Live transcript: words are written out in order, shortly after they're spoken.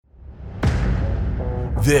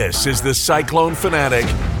This is the Cyclone Fanatic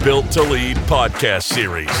Built to Lead podcast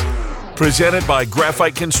series. Presented by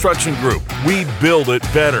Graphite Construction Group. We build it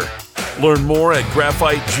better. Learn more at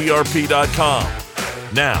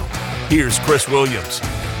graphitegrp.com. Now, here's Chris Williams.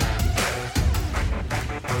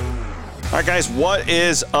 All right, guys, what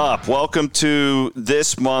is up? Welcome to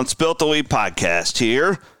this month's Built to Lead podcast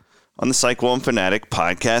here on the Cyclone Fanatic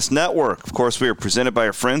Podcast Network. Of course, we are presented by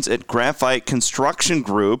our friends at Graphite Construction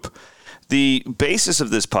Group. The basis of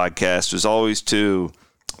this podcast is always to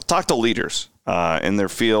talk to leaders in their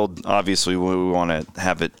field. Obviously, we want to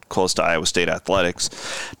have it close to Iowa State athletics.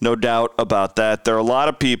 No doubt about that. There are a lot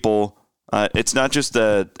of people. It's not just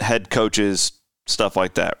the head coaches, stuff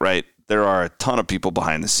like that, right? There are a ton of people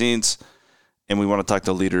behind the scenes, and we want to talk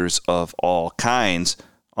to leaders of all kinds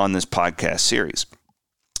on this podcast series.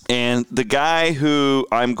 And the guy who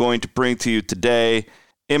I'm going to bring to you today,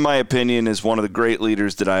 in my opinion, is one of the great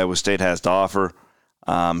leaders that Iowa State has to offer.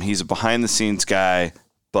 He's a behind-the-scenes guy,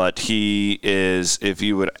 but he is, if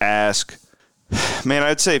you would ask,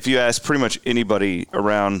 I'd say if you ask pretty much anybody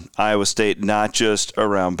around Iowa State, not just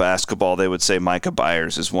around basketball, they would say Micah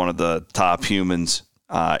Byars is one of the top humans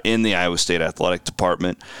in the Iowa State athletic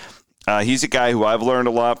department. He's a guy who I've learned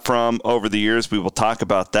a lot from over the years. We will talk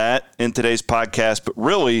about that in today's podcast. But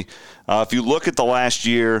really, if you look at the last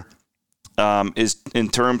year, is in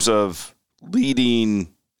terms of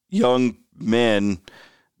leading young men,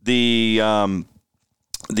 these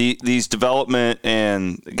development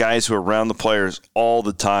and guys who are around the players all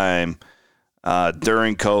the time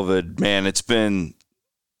during COVID, man, it's been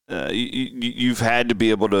you've had to be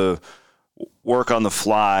able to work on the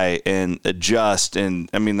fly and adjust. And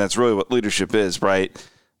I mean, that's really what leadership is, right?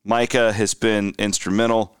 Micah has been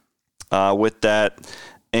instrumental with that.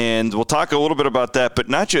 And we'll talk a little bit about that, but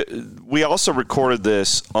not just, we also recorded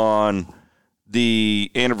this on the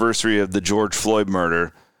anniversary of the George Floyd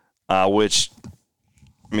murder, which,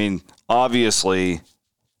 I mean, obviously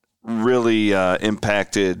really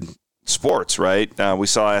impacted sports, right? We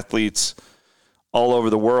saw athletes all over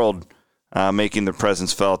the world making their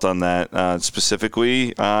presence felt on that,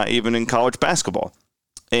 specifically even in college basketball.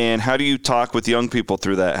 And how do you talk with young people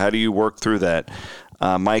through that? How do you work through that?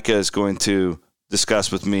 Micah is going to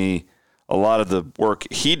discuss with me a lot of the work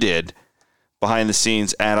he did behind the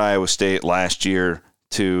scenes at Iowa State last year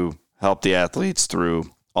to help the athletes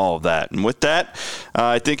through all of that. And with that,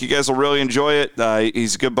 I think you guys will really enjoy it.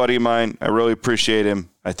 He's a good buddy of mine. I really appreciate him.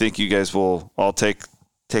 I think you guys will all take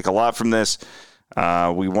a lot from this.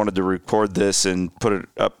 We wanted to record this and put it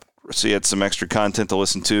up so you had some extra content to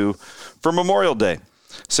listen to for Memorial Day.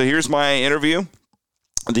 So here's my interview.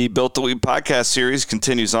 The Built to Lead podcast series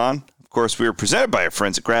continues on. Of course, we are presented by our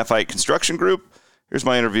friends at Graphite Construction Group. Here's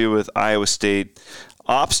my interview with Iowa State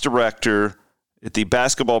Ops Director at the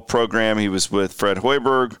basketball program. He was with Fred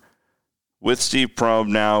Hoiberg, with Steve Prohm,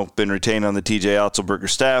 now been retained on the TJ Otzelberger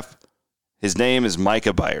staff. His name is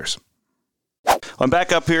Micah Byars. I'm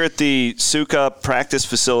back up here at the Suka practice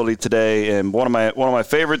facility today, and one of my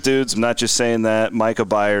favorite dudes, I'm not just saying that, Micah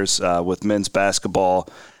Byars with men's basketball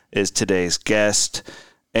is today's guest.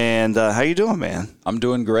 And how you doing, man? I'm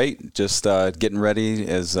doing great. Just getting ready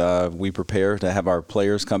as we prepare to have our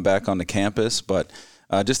players come back on the campus. But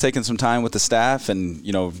just taking some time with the staff and,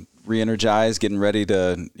 re-energize, getting ready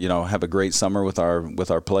to, have a great summer with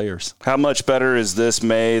our players. How much better is this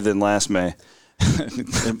May than last May?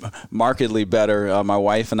 Markedly better. My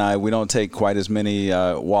wife and I, we don't take quite as many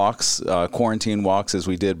quarantine walks as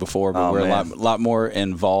we did before, but we're a lot more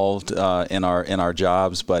involved in our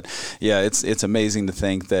jobs. But yeah, it's amazing to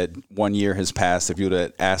think that 1 year has passed. If you would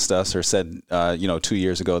have asked us or said 2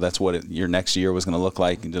 years ago that's what your next year was going to look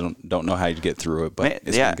like, you don't know how you'd get through it, but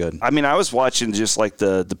it's been good. I mean, I was watching just like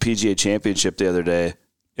the PGA Championship the other day.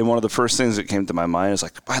 And one of the first things that came to my mind is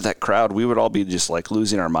like, wow, that crowd, we would all be just like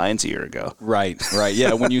losing our minds a year ago. Right.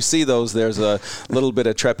 Yeah, when you see those, there's a little bit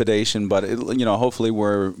of trepidation, but, hopefully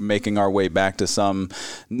we're making our way back to some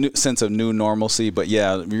sense of new normalcy. But,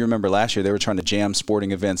 yeah, you remember last year they were trying to jam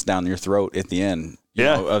sporting events down your throat at the end.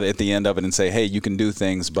 At the end of it and say, hey, you can do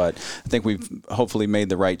things. But I think we've hopefully made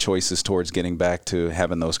the right choices towards getting back to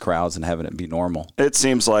having those crowds and having it be normal. It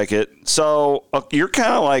seems like it. So you're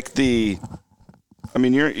kind of like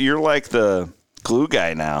you're like the glue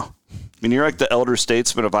guy now. I mean, you're like the elder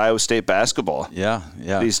statesman of Iowa State basketball. Yeah.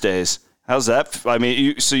 These days. How's that? I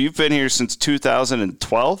mean, so you've been here since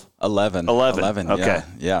 2012? 11. Okay.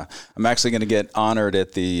 Yeah. I'm actually going to get honored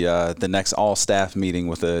at the next all-staff meeting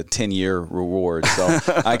with a 10-year reward. So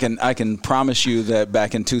I can promise you that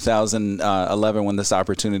back in 2011, when this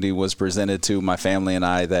opportunity was presented to my family and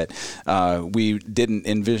I, that we didn't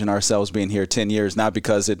envision ourselves being here 10 years, not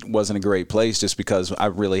because it wasn't a great place, just because I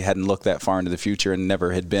really hadn't looked that far into the future and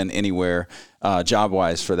never had been anywhere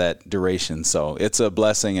job-wise for that duration. So it's a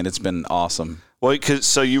blessing, and it's been awesome. Well,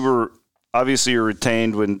 so you were obviously you're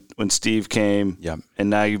retained when Steve came, yep. And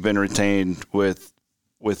now you've been retained with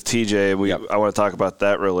TJ. Yep. I want to talk about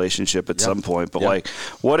that relationship at some point. But like,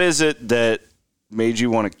 what is it that made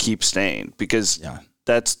you want to keep staying? Because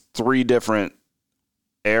that's 3 different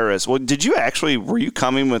eras. Well, were you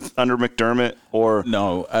coming under McDermott or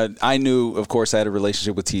no? I knew, of course, I had a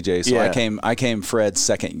relationship with TJ, so I came Fred's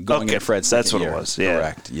second, going into Fred's second that's what year. It was. Yeah.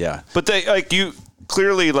 Correct. Yeah. But you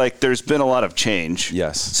clearly, there's been a lot of change.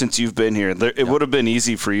 Yes. Since you've been here, it would have been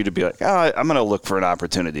easy for you to be like, I'm going to look for an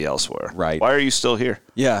opportunity elsewhere. Right. Why are you still here?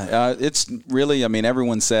 Yeah, it's really,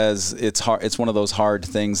 everyone says it's hard. It's one of those hard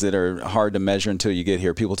things that are hard to measure until you get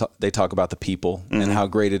here. People they talk about the people and how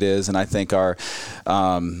great it is, and I think our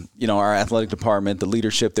athletic department, the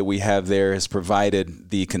leadership that we have there, has provided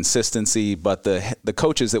the consistency. But the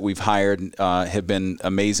coaches that we've hired have been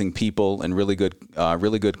amazing people and really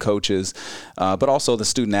good coaches. But also the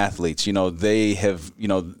student athletes,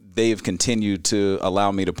 they have continued to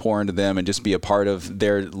allow me to pour into them and just be a part of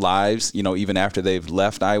their lives, even after they've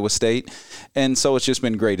left Iowa State. And so it's just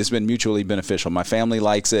been great. It's been mutually beneficial. My family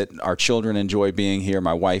likes it. Our children enjoy being here.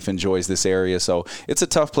 My wife enjoys this area. So it's a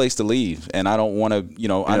tough place to leave. And I don't want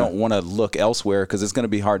to, I don't want to look elsewhere because it's going to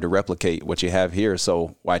be hard to replicate what you have here.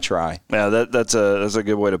 So why try? Yeah, that's a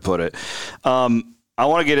good way to put it. I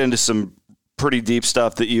want to get into some pretty deep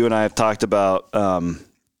stuff that you and I have talked about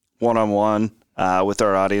one-on-one. With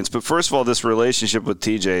our audience. But first of all, this relationship with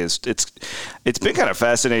TJ it's been kind of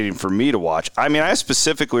fascinating for me to watch. I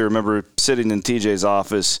specifically remember sitting in TJ's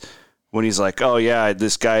office when he's like, oh yeah,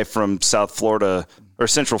 this guy from South Florida or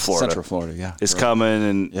Central Florida is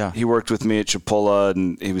coming, and he worked with me at Chipola,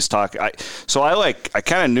 and he was talking. I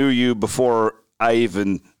kind of knew you before I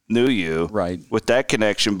even knew you, right? With that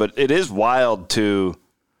connection. But it is wild to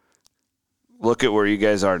look at where you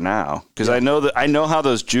guys are now, because I know how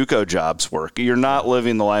those JUCO jobs work. You're not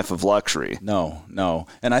living the life of luxury. No.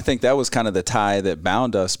 And I think that was kind of the tie that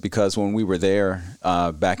bound us, because when we were there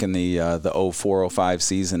back in the 04-05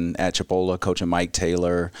 season at Chipola, coaching Mike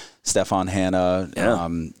Taylor, Stefan Hanna,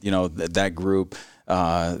 that group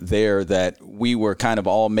there, that we were kind of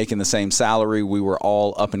all making the same salary. We were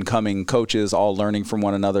all up and coming coaches, all learning from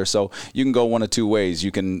one another. So you can go one of two ways.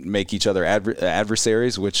 You can make each other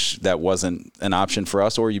adversaries, which that wasn't an option for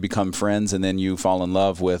us, or you become friends and then you fall in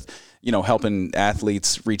love with helping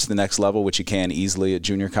athletes reach the next level, which you can easily at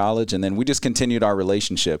junior college. And then we just continued our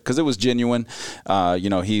relationship because it was genuine.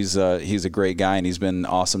 He's a great guy, and he's been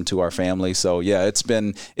awesome to our family. So yeah, it's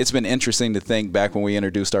been interesting to think back when we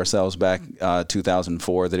introduced ourselves back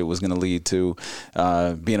 2004 that it was going to lead to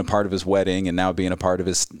being a part of his wedding, and now being a part of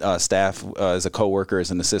his staff as a coworker, as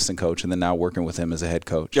an assistant coach, and then now working with him as a head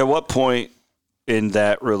coach. At what point in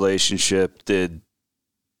that relationship did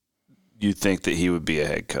you think that he would be a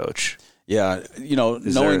head coach? Yeah,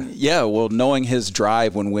 knowing his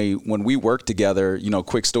drive when we worked together,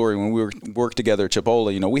 quick story, when we worked together at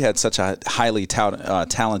Chipola, we had such a highly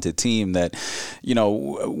talented team that,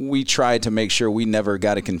 we tried to make sure we never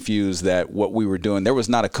got it confused that what we were doing, there was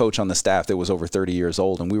not a coach on the staff that was over 30 years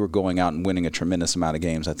old, and we were going out and winning a tremendous amount of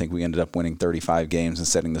games. I think we ended up winning 35 games and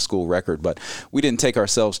setting the school record, but we didn't take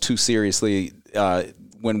ourselves too seriously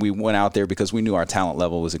when we went out there, because we knew our talent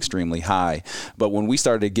level was extremely high. But when we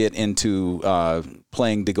started to get into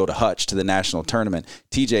playing to go to Hutch, to the national tournament,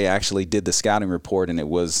 TJ actually did the scouting report, and it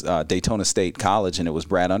was Daytona State College, and it was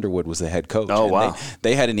Brad Underwood was the head coach. Oh, and wow.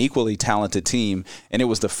 They had an equally talented team, and it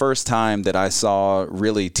was the first time that I saw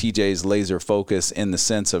really TJ's laser focus in the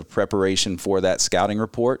sense of preparation for that scouting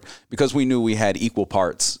report, because we knew we had equal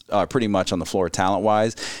parts pretty much on the floor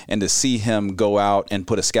talent-wise, and to see him go out and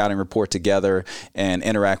put a scouting report together and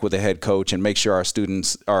interact with the head coach and make sure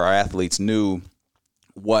our athletes knew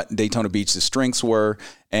what Daytona Beach's strengths were.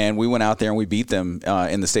 And we went out there and we beat them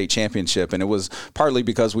in the state championship. And it was partly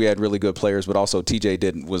because we had really good players, but also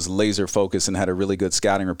TJ was laser focused and had a really good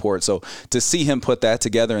scouting report. So to see him put that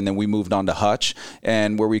together, and then we moved on to Hutch,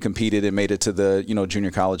 and where we competed and made it to the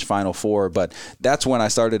junior college Final Four. But that's when I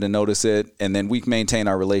started to notice it, and then we maintained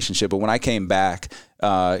our relationship. But when I came back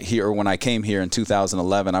here, or when I came here in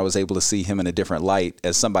 2011, I was able to see him in a different light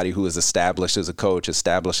as somebody who is established as a coach,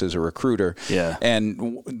 established as a recruiter. Yeah.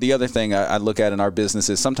 And the other thing I look at in our business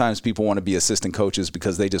is sometimes people want to be assistant coaches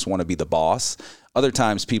because they just want to be the boss. Other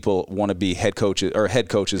times people want to be head coaches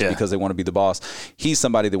because they want to be the boss. He's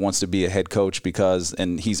somebody that wants to be a head coach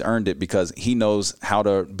and he's earned it because he knows how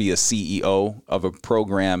to be a CEO of a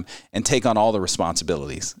program and take on all the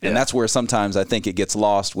responsibilities. And that's where sometimes I think it gets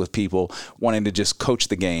lost with people wanting to just coach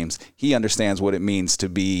the games. He understands what it means to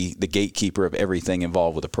be the gatekeeper of everything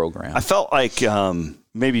involved with a program. I felt like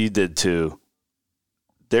maybe you did too.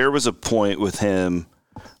 There was a point with him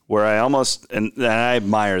where I almost, and I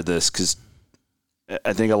admire this because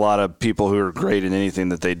I think a lot of people who are great in anything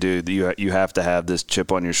that they do, you have to have this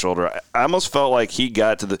chip on your shoulder. I almost felt like he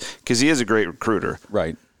got to because he is a great recruiter.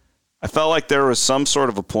 Right. I felt like there was some sort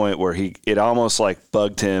of a point where it almost like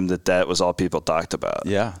bugged him that was all people talked about.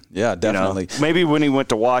 Yeah, definitely. You know, maybe when he went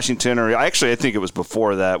to Washington, or I think it was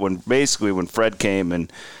before that, when Fred came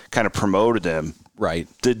and kind of promoted him. Right.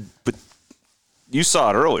 But you saw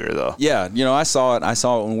it earlier, though. Yeah, I saw it. I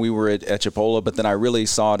saw it when we were at Chipola, but then I really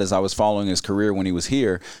saw it as I was following his career when he was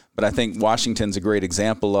here. But I think Washington's a great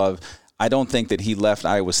example of, I don't think that he left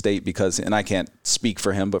Iowa State because, and I can't speak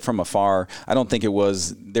for him, but from afar, I don't think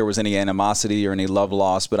there was any animosity or any love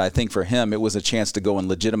lost. But I think for him, it was a chance to go and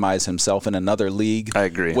legitimize himself in another league. I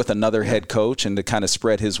agree. With another head coach and to kind of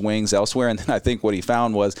spread his wings elsewhere. And then I think what he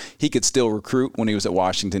found was he could still recruit when he was at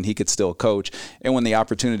Washington. He could still coach. And when the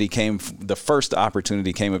first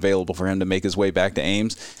opportunity came available for him to make his way back to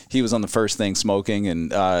Ames, he was on the first thing smoking.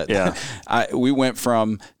 And we went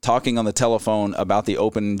from talking on the telephone about the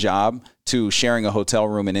open job to sharing a hotel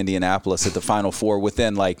room in Indianapolis at the Final Four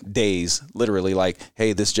within like days, literally like,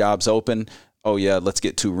 hey, this job's open. Oh yeah, let's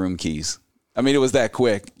get 2 room keys. I mean, it was that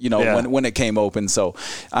quick, when it came open. So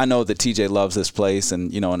I know that TJ loves this place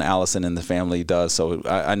and Allison and the family does. So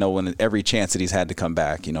I know when every chance that he's had to come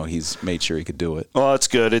back, he's made sure he could do it. Well, it's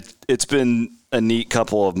good. It's been a neat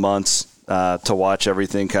couple of months to watch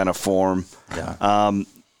everything kind of form. Yeah.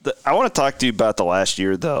 I want to talk to you about the last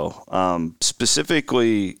year, though.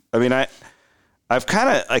 Specifically, I mean, I've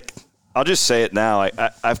kind of I'll just say it now.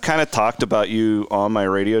 I've kind of talked about you on my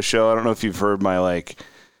radio show. I don't know if you've heard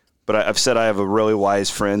but I've said I have a really wise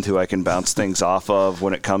friend who I can bounce things off of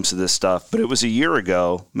when it comes to this stuff. But it was a year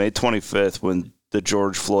ago, May 25th, when the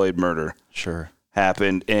George Floyd murder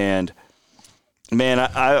happened. And, man,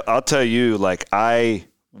 I'll tell you, I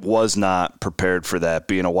was not prepared for that,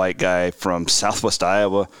 being a white guy from Southwest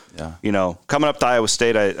Iowa. Yeah. Coming up to Iowa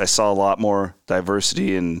State, I saw a lot more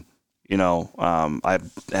diversity and, I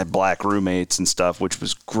had black roommates and stuff, which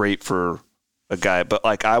was great for a guy. But,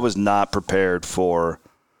 I was not prepared for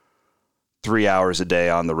 3 hours a day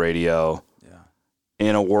on the radio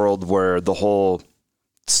in a world where the whole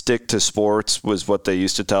stick to sports was what they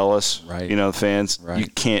used to tell us, right? The fans. Right. You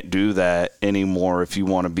can't do that anymore if you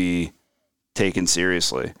want to be taken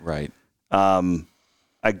seriously. Right.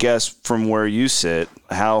 I guess from where you sit,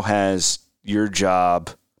 how has your job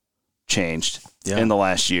changed in the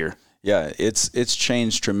last year? Yeah, it's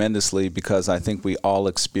changed tremendously because I think we all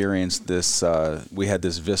experienced this. We had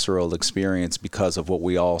this visceral experience because of what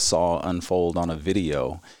we all saw unfold on a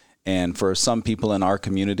video. And for some people in our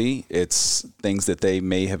community, it's things that they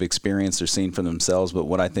may have experienced or seen for themselves. But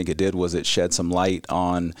what I think it did was it shed some light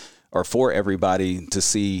on, or for everybody to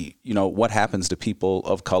see, what happens to people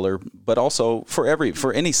of color, but also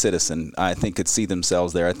for any citizen, I think could see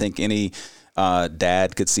themselves there. I think any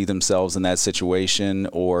dad could see themselves in that situation,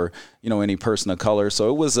 or any person of color. So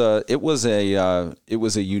it was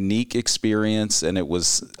a unique experience, and it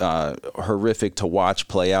was horrific to watch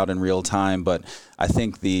play out in real time. But I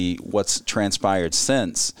think what's transpired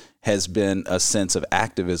since has been a sense of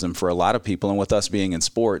activism for a lot of people. And with us being in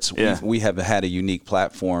sports, we have had a unique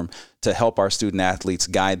platform to help our student athletes,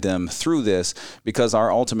 guide them through this, because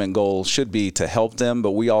our ultimate goal should be to help them,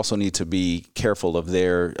 but we also need to be careful of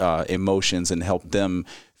their emotions and help them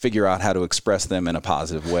figure out how to express them in a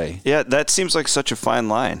positive way. Yeah, that seems like such a fine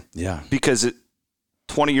line. Yeah. Because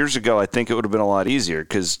 20 years ago, I think it would have been a lot easier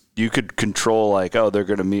because you could control they're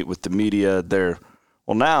going to meet with the media.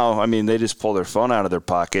 Well, now, I mean, they just pull their phone out of their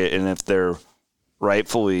pocket, and if they're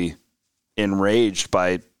rightfully enraged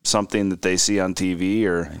by something that they see on TV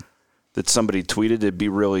or that somebody tweeted, it'd be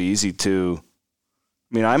really easy to.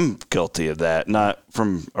 I mean, I'm guilty of that, not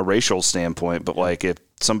from a racial standpoint, but if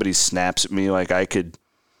somebody snaps at me, I could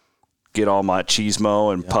get all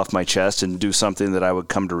machismo and puff my chest and do something that I would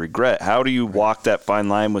come to regret. How do you walk that fine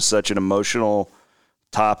line with such an emotional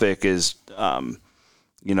topic as,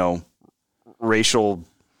 racial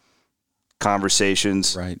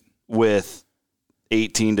conversations with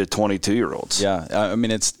 18 to 22-year-olds. Yeah, I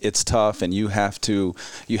mean it's tough, and you have to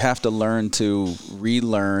learn to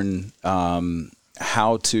relearn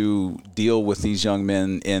how to deal with these young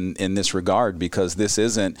men in this regard, because this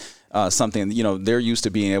isn't something, they're used to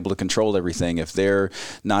being able to control everything. If they're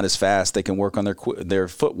not as fast, they can work on their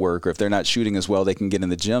footwork, or if they're not shooting as well, they can get in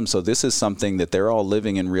the gym. So this is something that they're all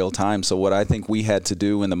living in real time. So what I think we had to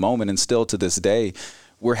do in the moment, and still to this day,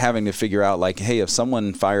 we're having to figure out, like, hey, if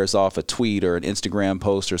someone fires off a tweet or an Instagram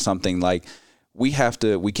post or something, like, we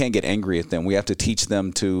can't get angry at them. We have to teach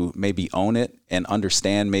them to maybe own it and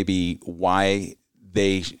understand maybe why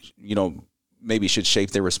they, maybe should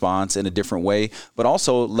shape their response in a different way, but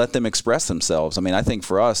also let them express themselves. I mean, I think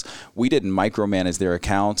for us, we didn't micromanage their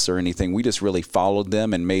accounts or anything. We just really followed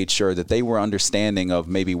them and made sure that they were understanding of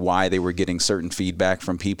maybe why they were getting certain feedback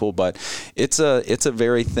from people. But it's a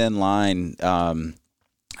very thin line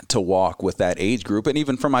to walk with that age group. And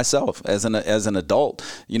even for myself as an adult,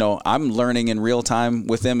 I'm learning in real time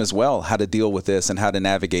with them as well how to deal with this and how to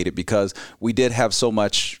navigate it, because we did have so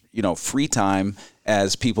much, free time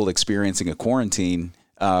as people experiencing a quarantine.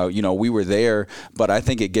 We were there, but I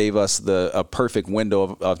think it gave us a perfect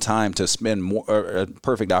window of time to spend more, a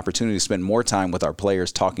perfect opportunity to spend more time with our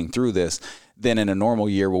players talking through this than in a normal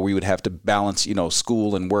year where we would have to balance,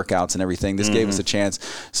 school and workouts and everything. This gave us a chance.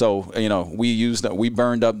 So, we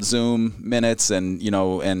burned up Zoom minutes and,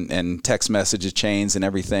 and text messages chains and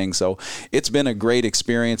everything. So it's been a great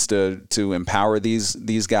experience to empower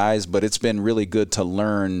these guys, but it's been really good to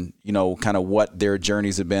learn, kind of what their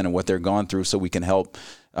journeys have been and what they're gone through, so we can help,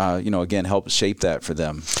 help shape that for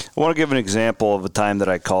them. I want to give an example of a time that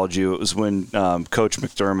I called you. It was when Coach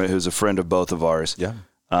McDermott, who's a friend of both of ours,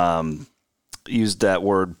 used that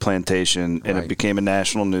word plantation, and it became a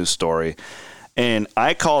national news story. And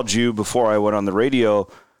I called you before I went on the radio,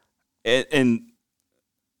 and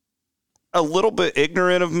a little bit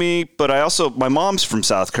ignorant of me, but my mom's from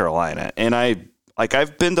South Carolina, and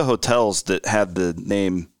I've been to hotels that have the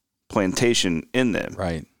name plantation in them.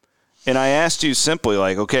 Right. And I asked you simply,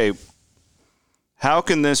 like, okay, how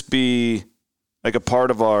can this be like a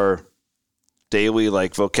part of our daily,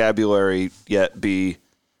 like, vocabulary, yet be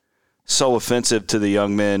so offensive to the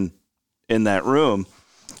young men in that room?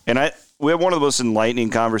 And we had one of the most enlightening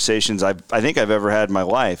conversations I think I've ever had in my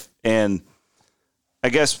life. And I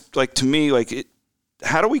guess, like, to me, like,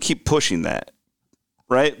 how do we keep pushing that?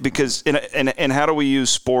 Right? Because, and how do we use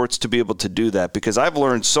sports to be able to do that? Because I've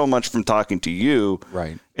learned so much from talking to you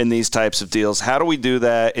in these types of deals. How do we do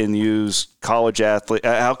that and use college athletes?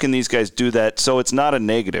 How can these guys do that so it's not a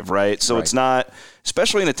negative, right? So it's not,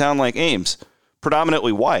 especially in a town like Ames,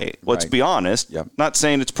 predominantly white. Let's be honest. Yep. Not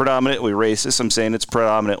saying it's predominantly racist. I'm saying it's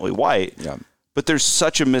predominantly white. Yep. But there's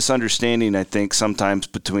such a misunderstanding, I think, sometimes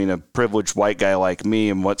between a privileged white guy like me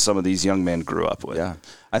and what some of these young men grew up with. Yeah.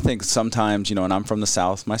 I think sometimes, and I'm from the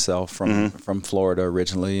South myself, from Florida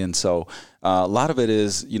originally. And so a lot of it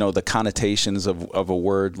is, the connotations of a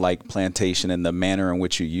word like plantation and the manner in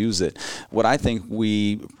which you use it. What I think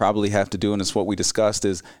we probably have to do, and it's what we discussed,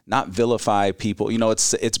 is not vilify people.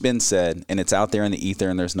 It's been said, and it's out there in the ether,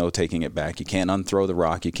 and there's no taking it back. You can't unthrow the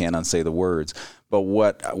rock. You can't unsay the words. But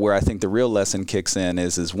where I think the real lesson kicks in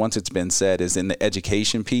is once it's been said, is in the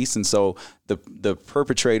education piece. And so the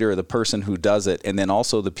perpetrator, or the person who does it, and then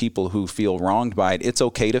also the people who feel wronged by it, it's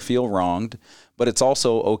okay to feel wronged, but it's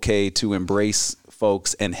also okay to embrace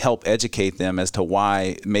folks and help educate them as to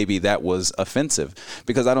why maybe that was offensive.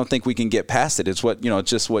 Because I don't think we can get past it. It's it's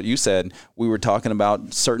just what you said. We were talking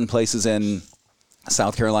about certain places in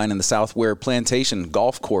South Carolina in the South where plantation,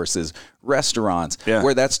 golf courses, restaurants,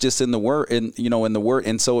 where that's just in the word, in the word.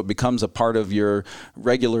 And so it becomes a part of your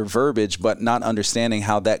regular verbiage, but not understanding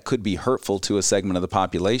how that could be hurtful to a segment of the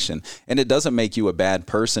population. And it doesn't make you a bad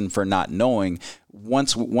person for not knowing.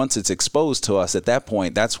 Once it's exposed to us, at that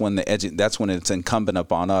point, that's when it's incumbent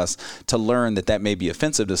upon us to learn that may be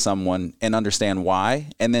offensive to someone and understand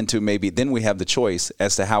why. And then then we have the choice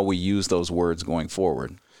as to how we use those words going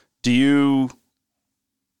forward. Do you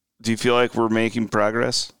feel like we're making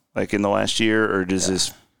progress, like, in the last year, or does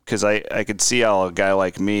this? Because I could see how a guy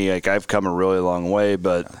like me, like, I've come a really long way,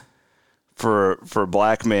 but for a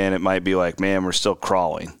black man, it might be like, man, we're still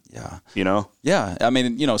crawling. Yeah. Yeah. I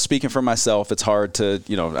mean, speaking for myself, it's hard to,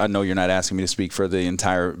 I know you're not asking me to speak for the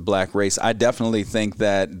entire black race. I definitely think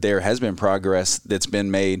that there has been progress that's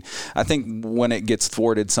been made. I think when it gets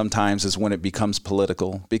thwarted sometimes is when it becomes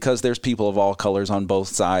political, because there's people of all colors on both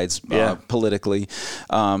sides politically.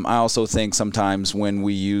 I also think sometimes when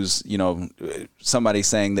we use, somebody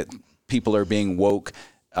saying that people are being woke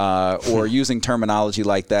or using terminology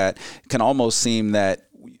like that, can almost seem that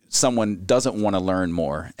someone doesn't want to learn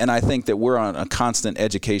more. And I think that we're on a constant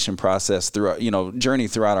education process journey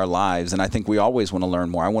throughout our lives. And I think we always want to learn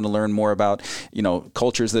more. I want to learn more about,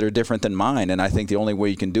 cultures that are different than mine. And I think the only way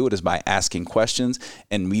you can do it is by asking questions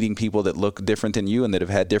and meeting people that look different than you and that have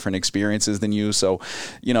had different experiences than you. So,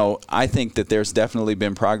 I think that there's definitely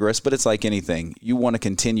been progress, but it's like anything. You want to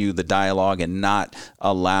continue the dialogue and not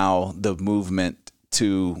allow the movement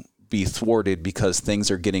to be thwarted because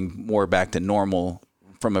things are getting more back to normal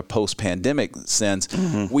from a post-pandemic sense.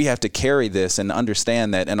 Mm-hmm. We have to carry this and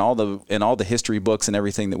understand that in all the history books and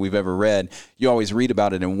everything that we've ever read, you always read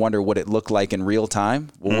about it and wonder what it looked like in real time.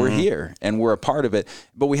 Well, we're here and we're a part of it,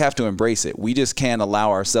 but we have to embrace it. We just can't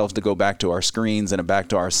allow ourselves to go back to our screens and back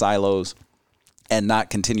to our silos and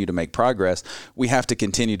not continue to make progress. We have to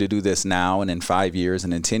continue to do this now and in 5 years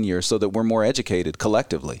and in 10 years so that we're more educated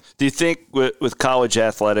collectively. Do you think with college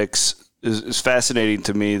athletics is fascinating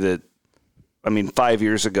to me that, 5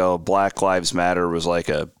 years ago, Black Lives Matter was like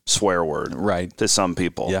a swear word, right, to some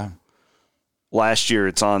people. Yeah. Last year,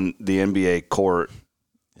 it's on the NBA court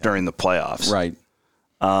during the playoffs. Right.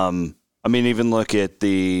 Even look at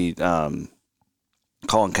the Colin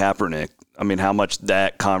Kaepernick. How much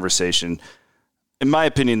that conversation, in my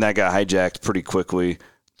opinion, that got hijacked pretty quickly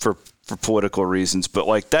for political reasons. But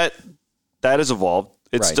that has evolved.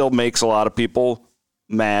 It still makes a lot of people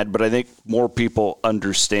mad, but I think more people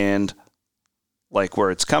understand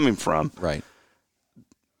where it's coming from. Right.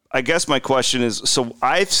 I guess my question is, so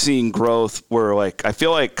I've seen growth where I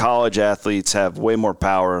feel like college athletes have way more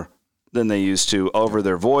power than they used to over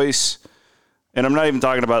their voice. And I'm not even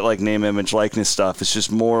talking about name, image, likeness stuff. It's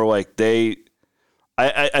just more I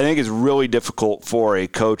think it's really difficult for a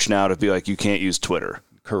coach now to be you can't use Twitter.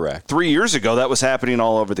 Correct. 3 years ago, that was happening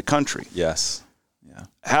all over the country. Yes. Yeah.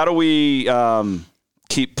 How do we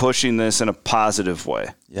keep pushing this in a positive way?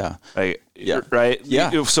 Yeah. Right?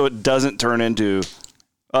 Yeah. So it doesn't turn into,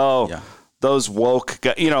 those woke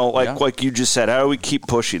guys, like you just said, how do we keep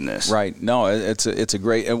pushing this? Right. No, it's a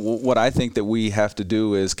great, what I think that we have to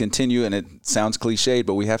do is continue, and it sounds cliched,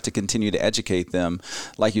 but we have to continue to educate them.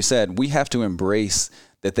 Like you said, we have to embrace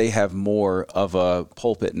that they have more of a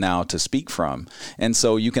pulpit now to speak from. And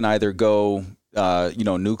so you can either go,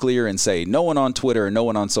 nuclear and say no one on Twitter or no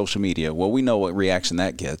one on social media. Well, we know what reaction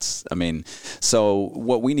that gets. So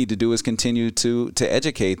what we need to do is continue to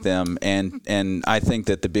educate them. And I think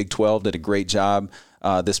that the Big 12 did a great job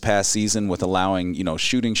this past season with allowing,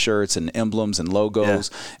 shooting shirts and emblems and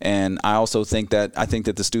logos. Yeah. And I also think that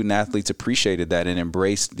the student athletes appreciated that and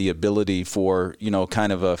embraced the ability for,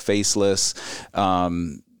 kind of a faceless,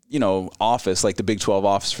 office, like the Big 12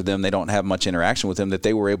 office for them. They don't have much interaction with them, that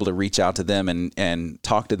they were able to reach out to them and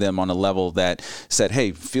talk to them on a level that said,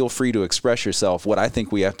 hey, feel free to express yourself. What I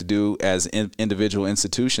think we have to do as individual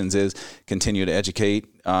institutions is continue to educate,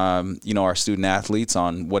 our student athletes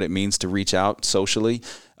on what it means to reach out socially,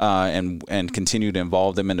 and continue to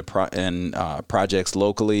involve them into projects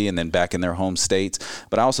locally and then back in their home states.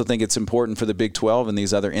 But I also think it's important for the Big 12 and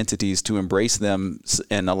these other entities to embrace them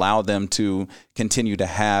and allow them to continue to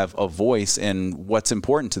have a voice in what's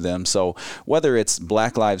important to them. So whether it's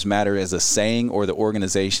Black Lives Matter as a saying or the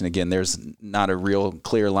organization, again, there's not a real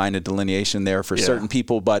clear line of delineation there for certain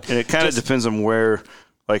people. But and it kind of depends on where.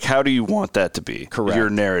 How do you want that to be? Correct. Your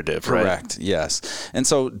narrative, right? Correct. Yes. And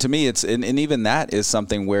so to me, it's and even that is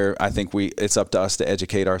something where I think it's up to us to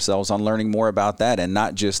educate ourselves on learning more about that and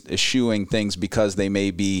not just eschewing things because they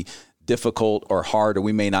may be difficult or hard or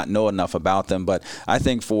we may not know enough about them. But I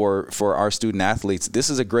think for our student athletes, this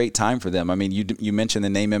is a great time for them. You mentioned the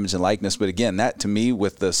name, image, and likeness, but again, that to me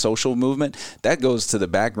with the social movement, that goes to the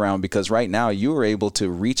background because right now you are able to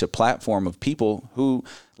reach a platform of people who,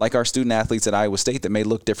 like our student athletes at Iowa State, that may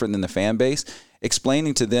look different than the fan base,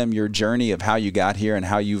 explaining to them your journey of how you got here and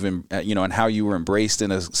how and how you were embraced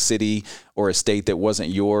in a city or a state that wasn't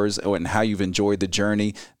yours, and how you've enjoyed the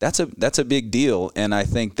journey. That's a big deal. And I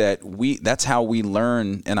think that that's how we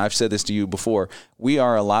learn. And I've said this to you before, we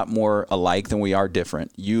are a lot more alike than we are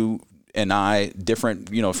different. You and I, different,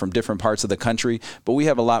 from different parts of the country, but we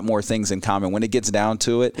have a lot more things in common. When it gets down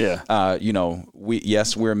to it,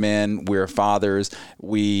 we're men, we're fathers,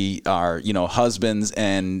 we are, husbands,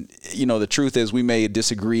 and, the truth is we may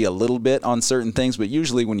disagree a little bit on certain things, but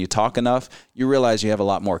usually when you talk enough, you realize you have a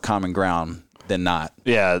lot more common ground than not.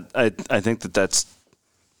 Yeah, I think that's,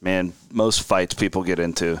 most fights people get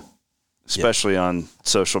into, especially on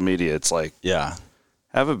social media, it's like, yeah.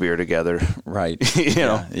 Have a beer together. Right.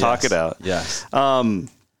 Talk it out. Yes.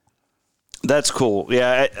 That's cool.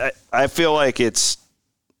 Yeah. I feel like it's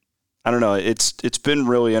been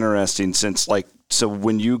really interesting since so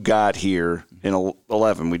when you got here in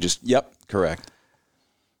 11, Yep. Correct.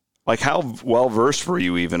 Like, how well versed were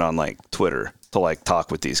you even on like Twitter to like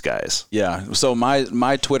talk with these guys? Yeah. So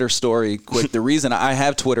my Twitter story, quick. The reason I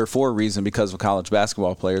have Twitter for a reason because of college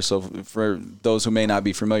basketball players. So for those who may not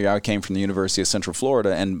be familiar, I came from the University of Central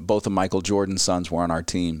Florida, and both of Michael Jordan's sons were on our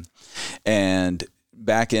team. And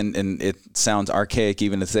back in, and it sounds archaic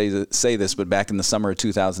even to say this, but back in the summer of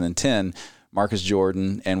 2010, Marcus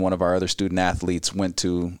Jordan and one of our other student athletes went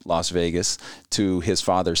to Las Vegas to his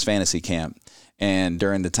father's fantasy camp. And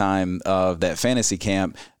during the time of that fantasy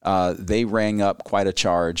camp, they rang up quite a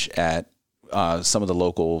charge at some of the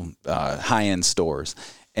local high-end stores.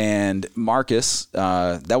 And Marcus,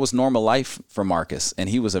 that was normal life for Marcus. And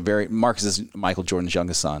he was Marcus is Michael Jordan's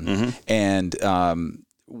youngest son. Mm-hmm. And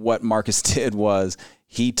what Marcus did was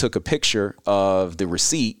he took a picture of the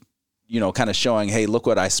receipt, kind of showing, hey, look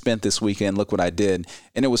what I spent this weekend, look what I did.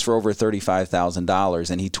 And it was for over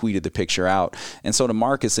 $35,000, and he tweeted the picture out. And so to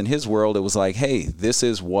Marcus, in his world, it was like, hey, this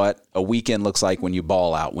is what a weekend looks like when you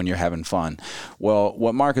ball out, when you're having fun. Well,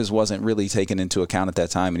 what Marcus wasn't really taking into account at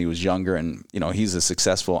that time, and he was younger, and he's a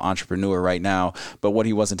successful entrepreneur right now, but what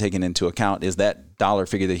he wasn't taking into account is that dollar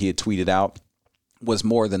figure that he had tweeted out was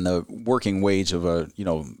more than the working wage of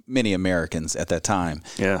many Americans at that time.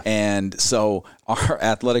 Yeah. And so our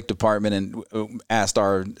athletic department asked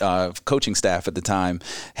our coaching staff at the time,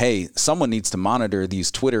 hey, someone needs to monitor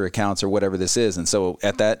these Twitter accounts or whatever this is. And so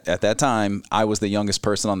at that time, I was the youngest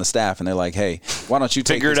person on the staff, and they're like, hey, why don't you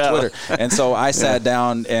take this Twitter? And so I sat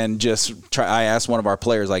down and I asked one of our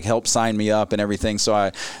players, like, help sign me up and everything.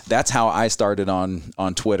 So that's how I started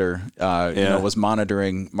on Twitter, was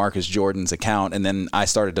monitoring Marcus Jordan's account. And then I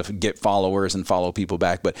started to get followers and follow people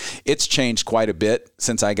back. But it's changed quite a bit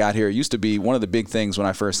since I got here. It used to be one of the big things when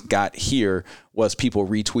I first got here was people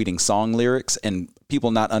retweeting song lyrics and people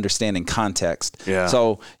not understanding context. Yeah.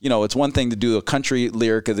 So, it's one thing to do a country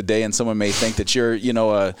lyric of the day, and someone may think that you're,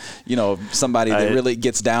 somebody that really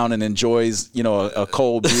gets down and enjoys, a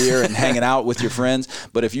cold beer and hanging out with your friends.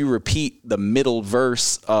 But if you repeat the middle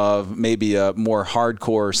verse of maybe a more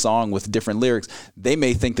hardcore song with different lyrics, they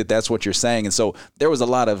may think that that's what you're saying. And so there was a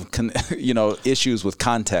lot of, issues with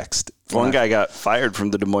context. One guy got fired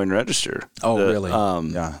from the Des Moines Register. Oh, really?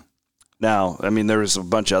 Yeah. Now, I mean, there was a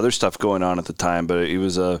bunch of other stuff going on at the time, but he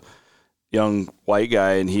was a young white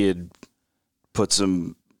guy, and he had put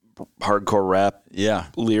some hardcore rap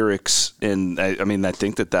lyrics in. I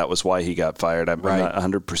think that was why he got fired. I'm not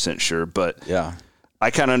 100% sure, but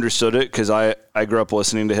I kind of understood it because I grew up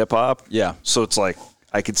listening to hip hop. Yeah. So it's like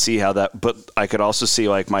I could see how that, but I could also see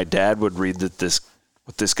like my dad would read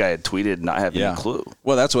what this guy had tweeted and not have any clue.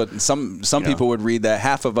 Well, that's what some people would read that.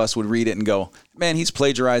 Half of us would read it and go, man, he's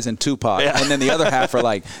plagiarizing Tupac. Yeah. And then the other half are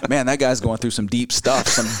like, man, that guy's going through some deep stuff,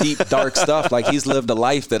 some deep, dark stuff. Like he's lived a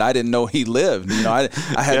life that I didn't know he lived. I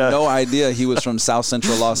had no idea he was from South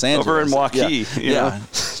Central Los Angeles. Over in Waukee. Yeah.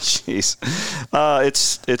 Jeez.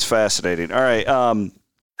 It's fascinating. All right.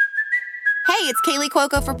 Hey, it's Kaylee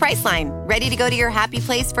Cuoco for Priceline. Ready to go to your happy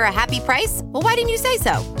place for a happy price? Well, why didn't you say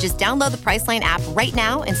so? Just download the Priceline app right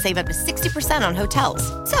now and save up to 60% on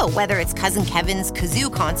hotels. So whether it's Cousin Kevin's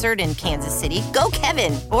Kazoo Concert in Kansas City, go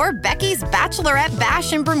Kevin, or Becky's Bachelorette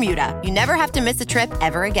Bash in Bermuda, you never have to miss a trip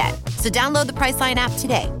ever again. So download the Priceline app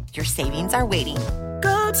today. Your savings are waiting.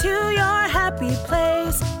 Go to your happy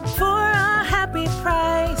place for a happy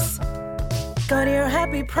price. Go to your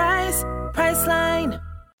happy price, Priceline.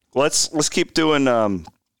 Let's keep doing a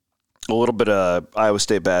little bit of Iowa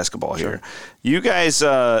State basketball here. Sure. You guys,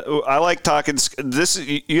 I like talking.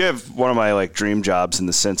 You have one of my like dream jobs in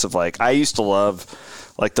the sense of like I used to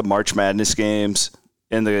love like the March Madness games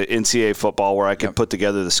in the NCAA football where I could put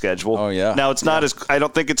together the schedule. Oh yeah. Now it's not I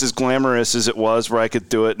don't think it's as glamorous as it was where I could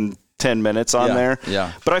do it in 10 minutes on there.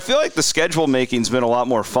 Yeah. But I feel like the schedule making's been a lot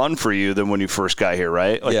more fun for you than when you first got here,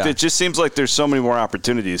 right? Like it just seems like there's so many more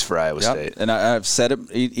opportunities for Iowa State. And I've said it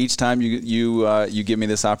each time you give me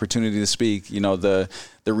this opportunity to speak.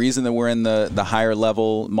 The reason that we're in the higher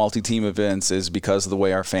level multi-team events is because of the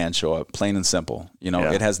way our fans show up, plain and simple.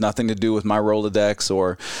 It has nothing to do with my Rolodex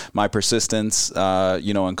or my persistence,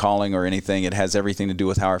 in calling or anything. It has everything to do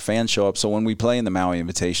with how our fans show up. So when we play in the Maui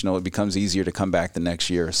Invitational, it becomes easier to come back the next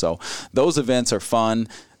year. So those events are fun.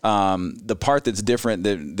 The part that's different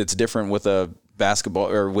with a basketball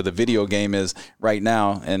or with a video game is right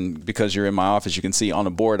now, and because you're in my office, you can see on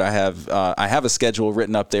the board I have a schedule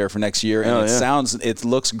written up there for next year, and it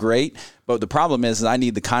looks great. But the problem is I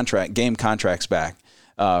need the game contracts back.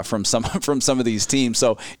 From some of these teams.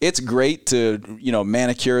 So it's great to,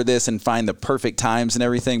 manicure this and find the perfect times and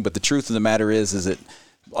everything. But the truth of the matter is that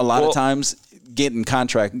a lot of times getting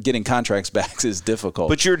contracts back is difficult.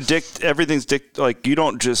 But everything's like you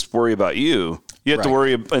don't just worry about you. You have to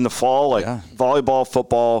worry in the fall, like volleyball,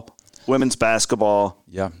 football, women's basketball.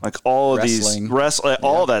 Yeah. Like all of Wrestling.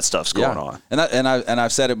 all of that stuff's going on. And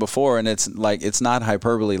I've said it before, and it's not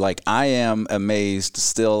hyperbole. Like, I am amazed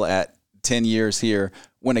still at 10 years here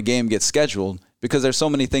when a game gets scheduled, because there's so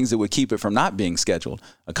many things that would keep it from not being scheduled.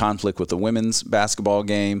 A conflict with a women's basketball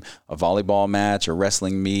game, a volleyball match, a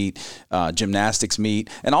wrestling meet, gymnastics meet,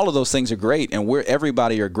 and all of those things are great. And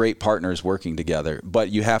everybody are great partners working together. But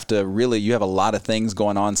you have a lot of things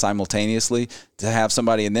going on simultaneously to have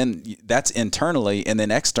somebody, and then that's internally, and then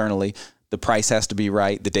externally, the price has to be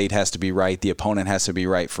right, the date has to be right, the opponent has to be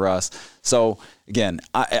right for us. So again,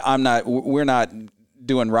 we're not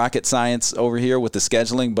doing rocket science over here with the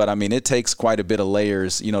scheduling, but I mean, it takes quite a bit of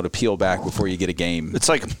layers, to peel back before you get a game. It's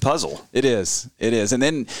like a puzzle. It is. And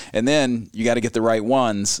then you got to get the right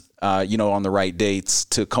ones, on the right dates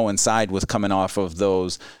to coincide with coming off of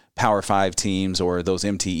those Power 5 teams or those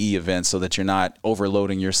MTE events, so that you're not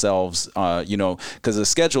overloading yourselves, because the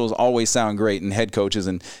schedules always sound great, and head coaches,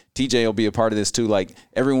 and TJ will be a part of this too. Like,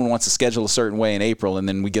 everyone wants to schedule a certain way in April, and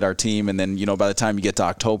then we get our team, and then, by the time you get to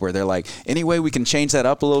October, they're like, any way we can change that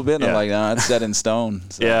up a little bit? And I'm like, no, it's set in stone.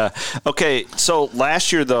 So. Yeah. Okay. So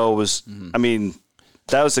last year though was,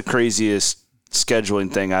 that was the craziest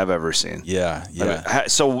scheduling thing I've ever seen. Yeah.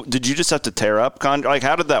 So did you just have to tear up how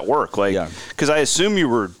did that work? Like, because I assume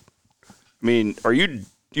you're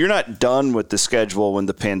not done with the schedule when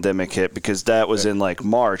the pandemic hit, because that was in like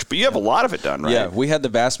March, but you have a lot of it done, right? Yeah, we had the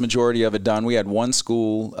vast majority of it done. We had one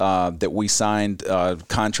school that we signed a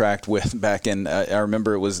contract with back in, I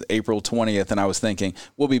remember it was April 20th, and I was thinking,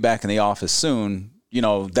 we'll be back in the office soon.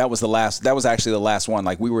 That was actually the last one.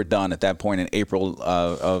 Like, we were done at that point in April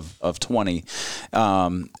of 20.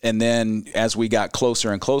 And then as we got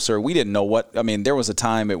closer and closer, we didn't know there was a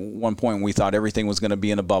time at one point when we thought everything was going to be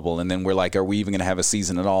in a bubble. And then we're like, are we even going to have a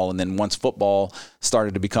season at all? And then once football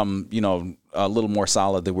started to become, a little more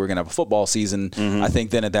solid, that we're going to have a football season, I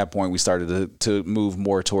think then at that point we started to move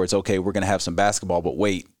more towards, okay, we're going to have some basketball, but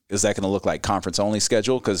wait, is that going to look like conference-only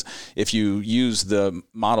schedule? Because if you use the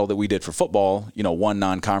model that we did for football, one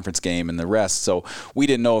non-conference game and the rest. So we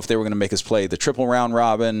didn't know if they were going to make us play the triple round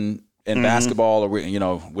robin in basketball, or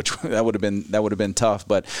which that would have been tough.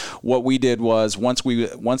 But what we did was once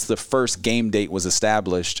the first game date was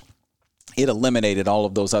established, it eliminated all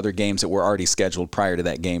of those other games that were already scheduled prior to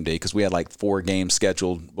that game day, because we had like 4 games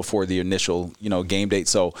scheduled before the initial, game date.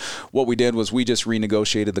 So what we did was we just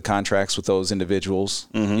renegotiated the contracts with those individuals,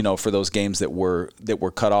 for those games that were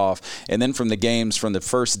cut off. And then from the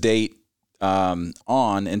first date on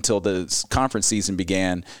until the conference season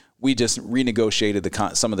began, we just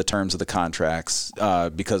renegotiated some of the terms of the contracts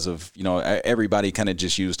because of, everybody kind of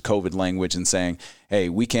just used COVID language and saying, hey,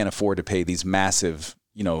 we can't afford to pay these massive,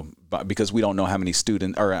 because we don't know how many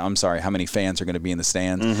how many fans are going to be in the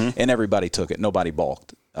stands, and everybody took it. Nobody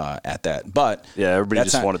balked at that. But everybody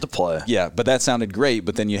just wanted to play. Yeah, but that sounded great.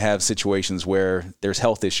 But then you have situations where there's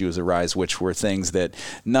health issues arise, which were things that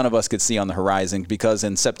none of us could see on the horizon, because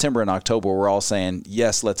in September and October, we're all saying,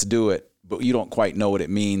 yes, let's do it. But you don't quite know what it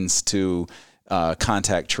means to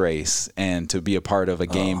contact trace and to be a part of a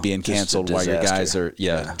game being canceled while your guys are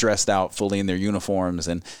dressed out fully in their uniforms.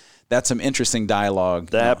 And that's some interesting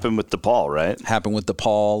dialogue. That happened with DePaul, right? Happened with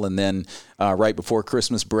DePaul, and then right before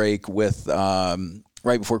Christmas break with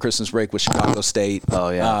Chicago State. Oh,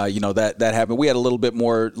 yeah. That happened. We had a little bit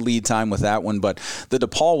more lead time with that one, but the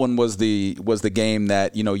DePaul one was the game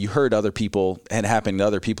that, you heard other people, had happened to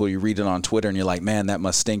other people. You read it on Twitter and you're like, man, that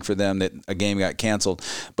must stink for them that a game got canceled.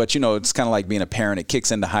 But, it's kind of like being a parent. It kicks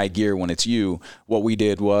into high gear when it's you. What we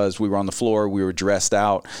did was we were on the floor. We were dressed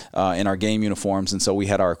out in our game uniforms, and so we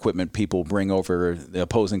had our equipment people bring over the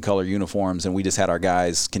opposing color uniforms, and we just had our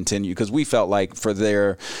guys continue, because we felt like for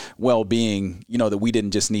their well-being, that we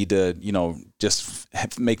didn't just need to,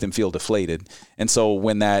 just make them feel deflated. And so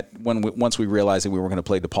once we realized that we were going to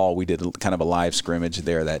play DePaul, we did kind of a live scrimmage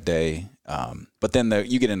there that day. But then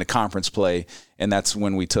you get into conference play, and that's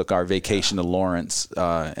when we took our vacation to Lawrence.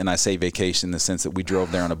 And I say vacation in the sense that we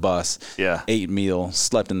drove there on a bus, ate meal,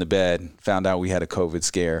 slept in the bed, found out we had a COVID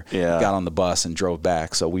scare, got on the bus and drove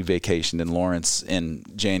back. So we vacationed in Lawrence in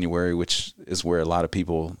January, which is where a lot of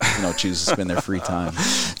people, choose to spend their free time.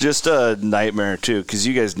 Just a nightmare too, because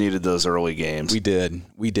you guys needed those early games. We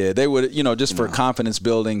did. They would, just for confidence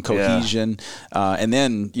building, cohesion, and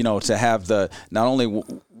then, to have not only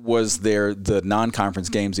was there the non-conference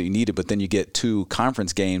games that you needed, but then you get 2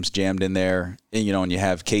 conference games jammed in there, and, and you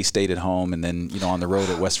have K-State at home, and then, on the road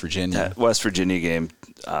at West Virginia. That West Virginia game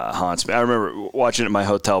haunts me. I remember watching it in my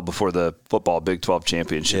hotel before the football Big 12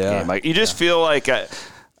 championship game. You just feel like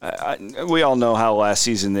we all know how last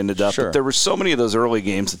season ended up. Sure. But there were so many of those early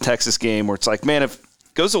games, the Texas game, where it's like, man, if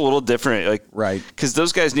goes a little different, like, right? Because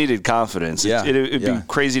those guys needed confidence. Yeah, it'd be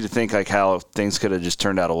crazy to think like how things could have just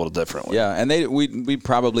turned out a little differently. Yeah, and we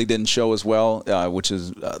probably didn't show as well, which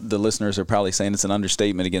is the listeners are probably saying it's an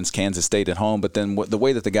understatement against Kansas State at home. But then the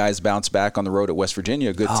way that the guys bounced back on the road at West Virginia,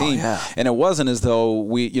 a good team, and it wasn't as though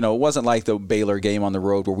it wasn't like the Baylor game on the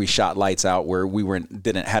road where we shot lights out, where we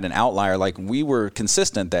had an outlier. Like, we were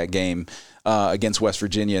consistent that game. Against West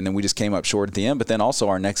Virginia, and then we just came up short at the end. But then also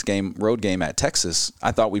our next game, road game at Texas,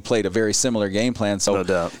 I thought we played a very similar game plan. So, no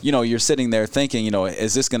doubt. You're sitting there thinking,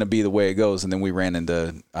 is this going to be the way it goes? And then we ran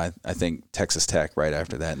into, I think, Texas Tech right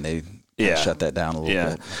after that, and they shut that down a little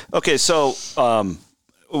bit. Okay, so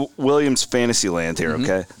Williams Fantasyland here,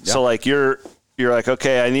 okay? Mm-hmm. So, like, you're like,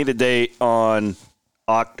 okay, I need a date on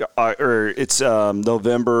it's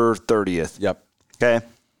November 30th. Yep. Okay.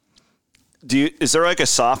 Is there like a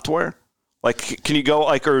software? Like, can you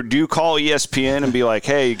go or do you call ESPN and be like,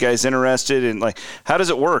 hey, you guys interested? And like, how does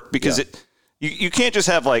it work? Because you can't just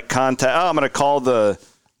have like contact. Oh, I'm going to call the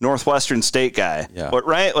Northwestern State guy. Yeah. But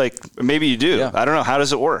right, like maybe you do. Yeah. I don't know. How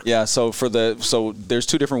does it work? Yeah. So there's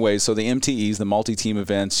two different ways. So the MTEs, the multi-team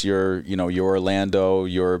events, your Orlando,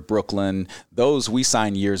 your Brooklyn, those we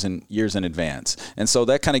sign years in advance, and so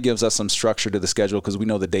that kind of gives us some structure to the schedule because we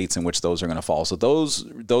know the dates in which those are going to fall. So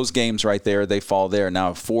those games right there, they fall there. Now,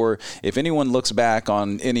 if anyone looks back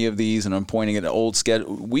on any of these, and I'm pointing at an old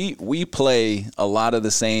schedule, we play a lot of the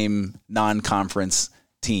same non-conference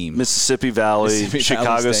team. Mississippi Valley,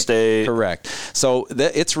 Chicago State. Correct. So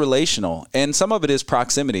it's relational, and some of it is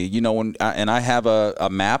proximity. I have a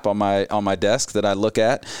map on my desk that I look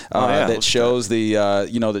at that shows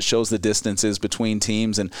the distances between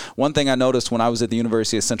teams. And one thing I noticed when I was at the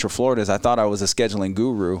University of Central Florida is I thought I was a scheduling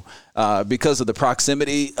guru because of the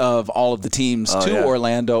proximity of all of the teams to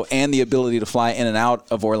Orlando and the ability to fly in and out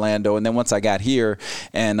of Orlando. And then once I got here,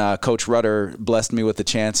 and Coach Rutter blessed me with the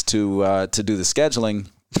chance to do the scheduling.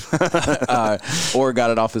 Or got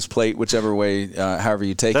it off his plate, whichever way, however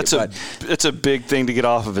you take it. That's a big thing to get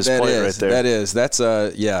off of his plate right there. That is.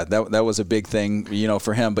 That was a big thing,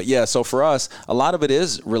 for him. But yeah, so for us, a lot of it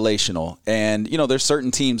is relational. And, there's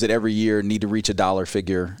certain teams that every year need to reach a dollar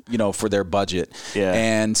figure, for their budget. Yeah.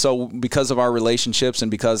 And so because of our relationships and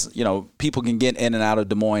because, people can get in and out of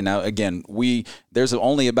Des Moines. Now, again, there's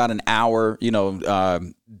only about an hour,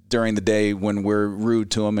 during the day when we're rude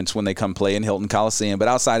to them. It's when they come play in Hilton Coliseum. But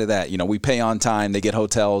outside of that, we pay on time. They get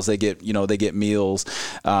hotels. They get meals.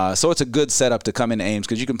 So it's a good setup to come into Ames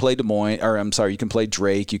because you can play Des Moines, you can play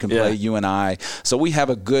Drake. You can play UNI. So we have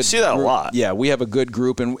a good see that group. A lot. Yeah, we have a good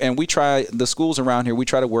group. And we try, the schools around here, we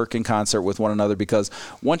try to work in concert with one another because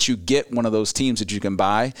once you get one of those teams that you can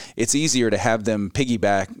buy, it's easier to have them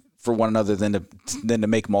piggyback for one another than to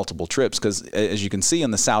make multiple trips, because as you can see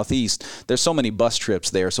in the Southeast, there's so many bus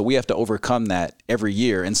trips there, so we have to overcome that every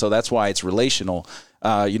year, and so that's why it's relational.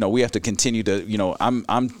 We have to continue to.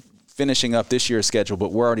 I'm finishing up this year's schedule,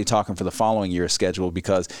 but we're already talking for the following year's schedule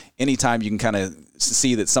because anytime you can kind of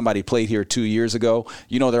see that somebody played here 2 years ago,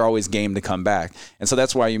 they're always game to come back. And so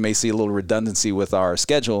that's why you may see a little redundancy with our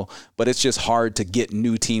schedule, but it's just hard to get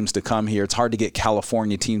new teams to come here. It's hard to get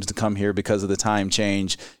California teams to come here because of the time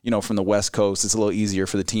change, from the West Coast. It's a little easier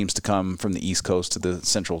for the teams to come from the East Coast to the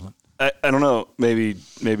Central. I don't know, maybe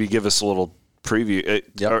give us a little preview.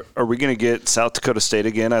 Yep. Are we going to get South Dakota State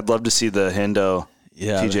again? I'd love to see the Hendo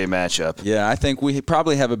TJ matchup. Yeah, I think we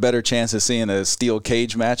probably have a better chance of seeing a steel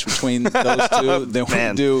cage match between those two than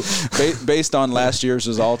we do based on last year's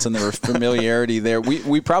results and the familiarity there.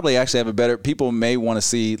 We probably actually have a better – people may want to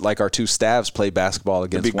see like our two staffs play basketball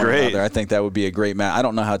against one another. I think that would be a great match. I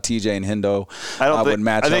don't know how TJ and Hendo would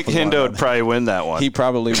match up. I think Hendo would probably win that one. He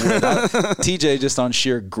probably would. TJ just on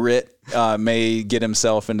sheer grit may get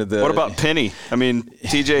himself into the – What about Penny? I mean,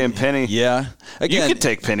 TJ and Penny. Yeah. Again, you could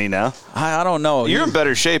take Penny now. I don't know. You're in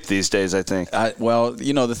better shape these days, I think.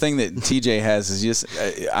 The thing that TJ has is just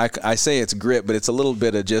I say it's grit, but it's a little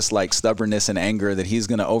bit of just like stubbornness and anger that he's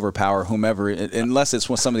going to overpower whomever, unless it's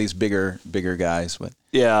some of these bigger guys. But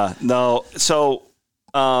yeah, no. So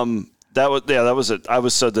that was it. I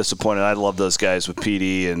was so disappointed. I love those guys with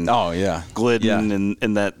PD and Glidden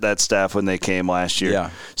and that staff when they came last year.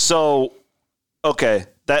 Yeah. So okay.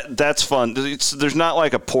 That's fun. There's not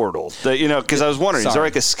like a portal because I was wondering, is there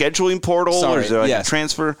like a scheduling portal or is there like a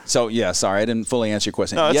transfer? So sorry, I didn't fully answer your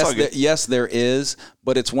question. No, yes, there is,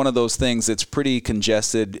 but it's one of those things that's pretty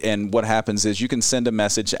congested. And what happens is you can send a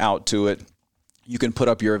message out to it. You can put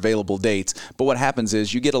up your available dates, but what happens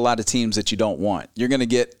is you get a lot of teams that you don't want. You're going to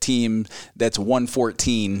get team that's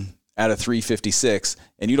 114 out of 356,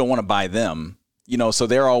 and you don't want to buy them. So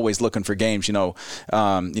they're always looking for games,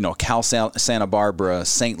 Cal Santa Barbara,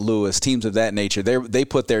 St. Louis, teams of that nature. They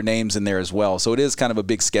put their names in there as well. So it is kind of a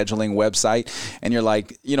big scheduling website. And you're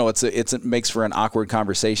like, it makes for an awkward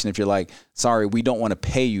conversation if you're like, sorry, we don't want to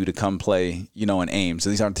pay you to come play, in Ames.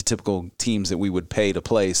 These aren't the typical teams that we would pay to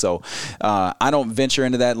play. So I don't venture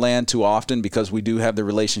into that land too often because we do have the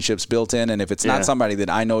relationships built in. And if it's not somebody that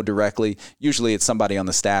I know directly, usually it's somebody on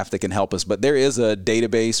the staff that can help us. But there is a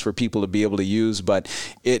database for people to be able to use. But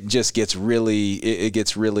it just gets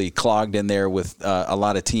really clogged in there with a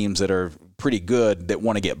lot of teams that are pretty good that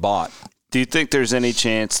want to get bought. Do you think there's any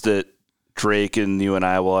chance that Drake and you and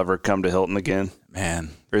I will ever come to Hilton again? Man,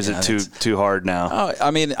 or is it too hard now?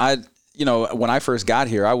 When I first got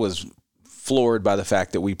here, I was floored by the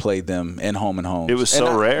fact that we played them in home and home. It was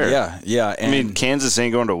so rare. Yeah. And, Kansas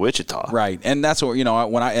ain't going to Wichita. Right. And that's what,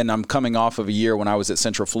 I'm coming off of a year when I was at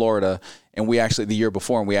Central Florida, and the year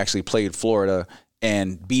before, we actually played Florida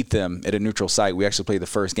and beat them at a neutral site. We actually played the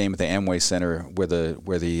first game at the Amway Center where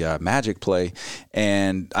the Magic play,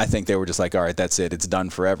 and I think they were just like, all right, that's it. It's done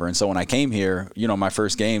forever. And so when I came here, my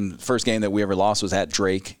first game that we ever lost was at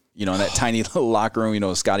Drake. In that tiny little locker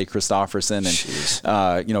room, Scotty Christopherson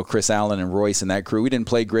and, Chris Allen and Royce and that crew. We didn't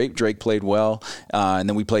play great. Drake played well. And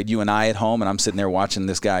then we played UNI at home, and I'm sitting there watching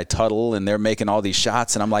this guy Tuttle, and they're making all these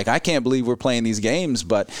shots. And I'm like, I can't believe we're playing these games.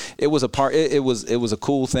 But it was it was a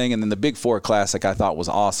cool thing. And then the Big Four Classic I thought was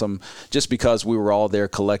awesome just because we were all there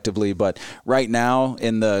collectively. But right now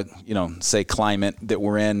in the, say climate that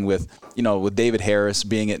we're in with David Harris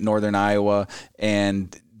being at Northern Iowa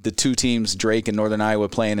and the two teams, Drake and Northern Iowa,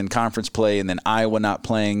 playing in conference play, and then Iowa not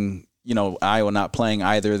playing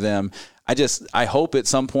either of them. I hope at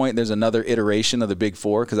some point there's another iteration of the Big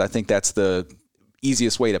Four, because I think that's the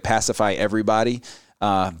easiest way to pacify everybody.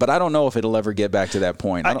 But I don't know if it'll ever get back to that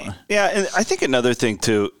point. And I think another thing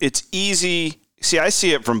too, it's easy. See, I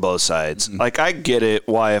see it from both sides. Mm-hmm. Like, I get it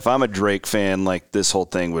why if I'm a Drake fan, like, this whole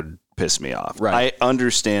thing would piss me off. Right. I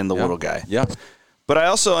understand the little guy. Yeah. But I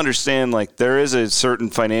also understand, like, there is a certain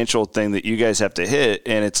financial thing that you guys have to hit,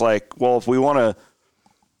 and it's like, well, if we want to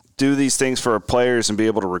do these things for our players and be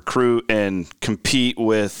able to recruit and compete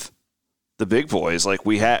with the big boys, like,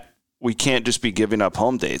 we can't just be giving up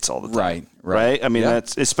home dates all the time. Right? I mean,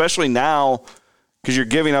 that's especially now because you're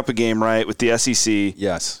giving up a game, right, with the SEC,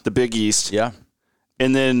 the Big East. Yeah.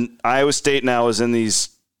 And then Iowa State now is in these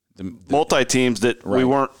multi-teams that we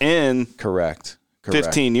weren't in. Correct.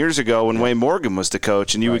 15 years ago when Wayne Morgan was the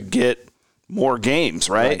coach, and you would get more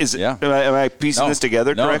games, right? Am I piecing this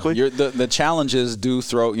together correctly? The challenges do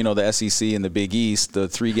throw, the SEC and the Big East, the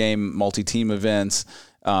 3-game multi-team events,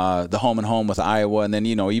 the home and home with Iowa, and then,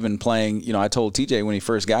 even playing, I told TJ when he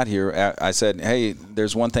first got here, I said, hey,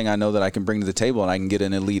 there's one thing I know that I can bring to the table, and I can get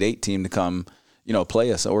an Elite 8 team to come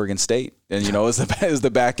play us, Oregon State. And, as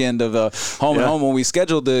the back end of home and home. When we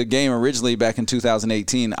scheduled the game originally back in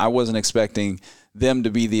 2018, I wasn't expecting them to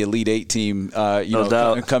be the Elite 8 team,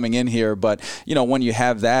 coming in here. But, when you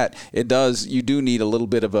have that, you do need a little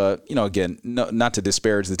bit of a, again, not to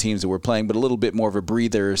disparage the teams that we're playing, but a little bit more of a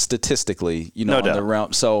breather statistically, on the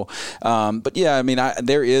realm. So, but yeah, I mean,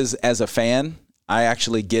 there is, as a fan, I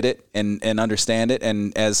actually get it and understand it.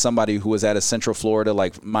 And as somebody who was at a Central Florida,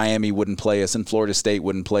 like Miami wouldn't play us and Florida State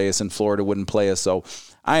wouldn't play us and Florida wouldn't play us. So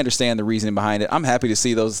I understand the reasoning behind it. I'm happy to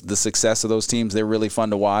see the success of those teams. They're really fun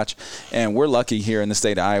to watch. And we're lucky here in the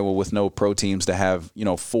state of Iowa with no pro teams to have,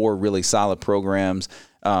 4 really solid programs,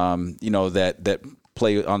 that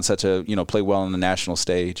play on such a, play well on the national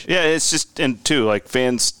stage. Yeah, it's just, and too, like,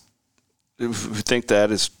 fans who think that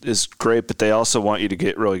is great, but they also want you to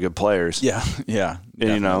get really good players. Yeah.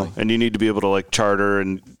 And, and you need to be able to, like, charter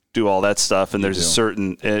and do all that stuff. And there's a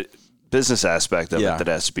certain business aspect of it that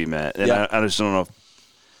has to be met. And I just don't know if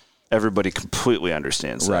everybody completely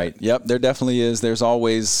understands that. Right. Yep. There definitely is. There's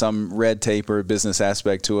always some red tape or business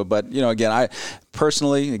aspect to it. But, again, I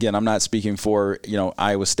personally, I'm not speaking for,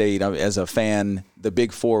 Iowa State. As a fan, the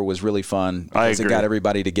Big Four was really fun because it got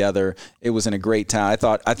everybody together. It was in a great town.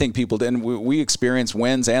 I think people did. And we experienced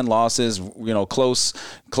wins and losses,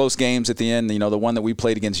 close games at the end. The one that we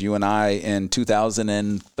played against UNI in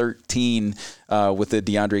 2013 with the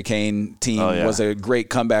DeAndre Kane team was a great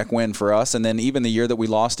comeback win for us. And then even the year that we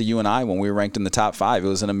lost to UNI when we were ranked in the top 5, it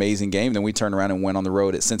was an amazing game. Then we turned around and went on the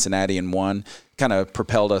road at Cincinnati and won. Kind of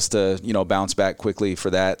propelled us to, bounce back quickly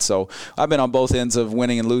for that. So I've been on both ends of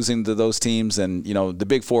winning and losing to those teams. And, the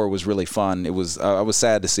Big Four was really fun. It was, I was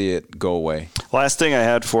sad to see it go away. Last thing I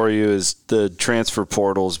had for you is the transfer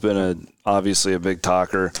portal has been obviously a big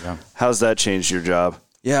talker. Yeah. How's that changed your job?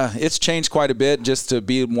 Yeah, it's changed quite a bit just to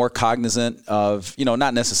be more cognizant of,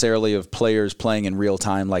 not necessarily of players playing in real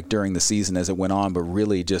time like during the season as it went on, but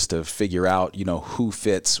really just to figure out, who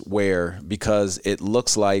fits where, because it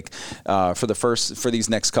looks like for these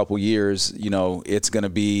next couple years, it's going to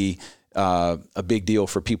be a big deal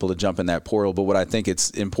for people to jump in that portal. But what I think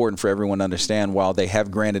it's important for everyone to understand, while they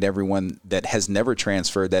have granted everyone that has never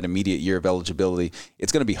transferred that immediate year of eligibility,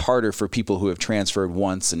 it's going to be harder for people who have transferred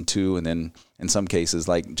once and two, and then in some cases,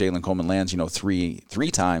 like Jalen Coleman-Lands,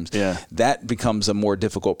 three times. Yeah. That becomes a more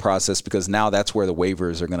difficult process because now that's where the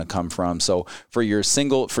waivers are going to come from. So for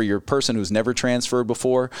your person who's never transferred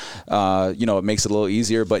before, it makes it a little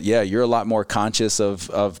easier. But yeah, you're a lot more conscious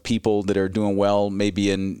of people that are doing well,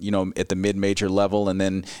 maybe in, at the mid-major level. And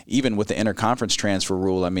then even with the interconference transfer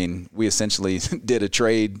rule, I mean, we essentially did a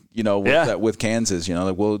trade, with Kansas,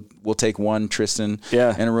 we'll take one Tristan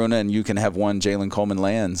Enaruna and you can have one Jalen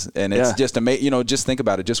Coleman-Lands. And it's just amazing. Just think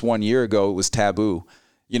about it. Just 1 year ago, it was taboo.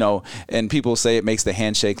 And people say it makes the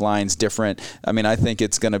handshake lines different. I mean, I think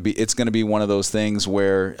it's going to be one of those things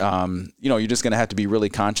where, you're just going to have to be really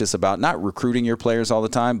conscious about not recruiting your players all the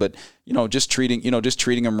time, but, just treating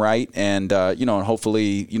them right. And, and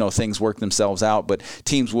hopefully, things work themselves out, but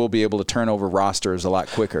teams will be able to turn over rosters a lot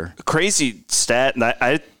quicker. Crazy stat.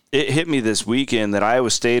 And it hit me this weekend that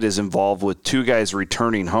Iowa State is involved with two guys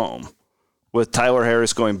returning home, with Tyler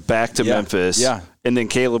Harris going back to Memphis, and then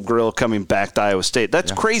Caleb Grill coming back to Iowa State.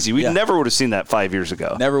 That's crazy. We never would have seen that 5 years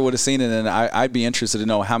ago. Never would have seen it, and I'd be interested to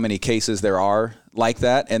know how many cases there are like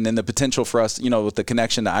that, and then the potential for us, with the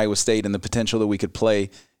connection to Iowa State and the potential that we could play.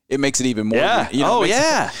 It makes it even more.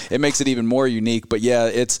 It makes it even more unique. But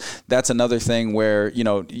that's another thing where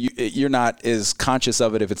you're not as conscious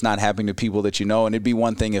of it if it's not happening to people that you know. And it'd be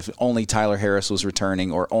one thing if only Tyler Harris was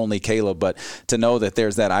returning or only Caleb, but to know that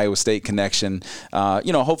there's that Iowa State connection,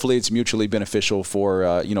 hopefully it's mutually beneficial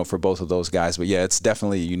for for both of those guys. But it's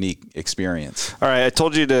definitely a unique experience. All right, I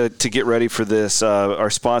told you to get ready for this. Our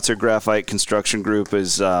sponsor, Graphite Construction Group,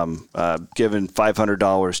 is giving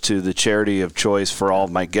 $500 to the charity of choice for all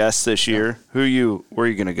of my guests this year. Where are you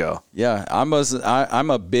going to go? Yeah, I'm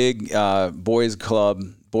a big boys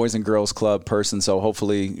and girls club person. So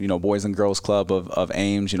hopefully, Boys and Girls Club of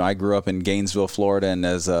Ames. I grew up in Gainesville, Florida, and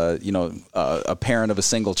as a parent of a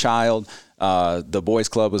single child, the boys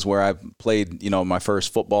club is where I played, my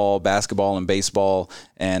first football, basketball, and baseball.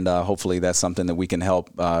 And hopefully that's something that we can help,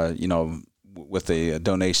 with a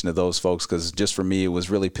donation to those folks, because just for me, it was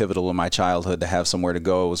really pivotal in my childhood to have somewhere to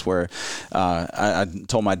go. It was where I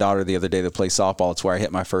told my daughter the other day to play softball. It's where I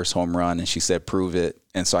hit my first home run, and she said, "Prove it."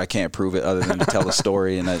 And so I can't prove it other than to tell a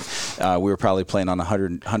story. And we were probably playing on a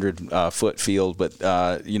 100-foot field, but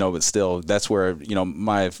but still, that's where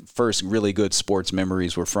my first really good sports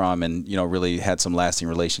memories were from, and really had some lasting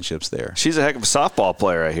relationships there. She's a heck of a softball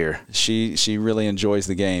player, I hear. She really enjoys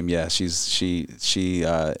the game. Yeah, she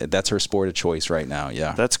that's her sport of choice right now.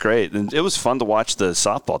 Yeah, that's great, and it was fun to watch the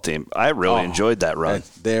softball team. I really enjoyed that run.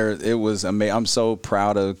 It was amazing. I'm so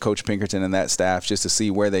proud of Coach Pinkerton and that staff just to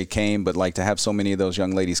see where they came, but to have so many of those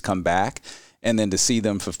young ladies come back and then to see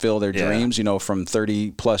them fulfill their dreams, from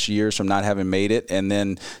 30 plus years from not having made it, and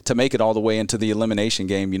then to make it all the way into the elimination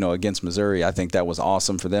game, against Missouri. I think that was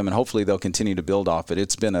awesome for them, and hopefully they'll continue to build off it.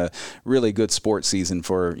 It's been a really good sports season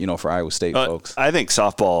for Iowa State folks. I think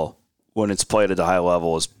softball, when it's played at a high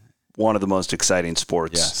level, is one of the most exciting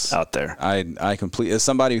sports out there. I completely, as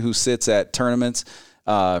somebody who sits at tournaments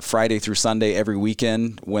Friday through Sunday every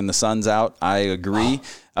weekend when the sun's out, I agree.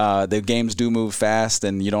 The games do move fast,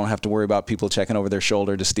 and you don't have to worry about people checking over their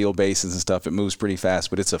shoulder to steal bases and stuff. It moves pretty fast,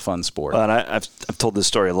 but it's a fun sport. And I've told this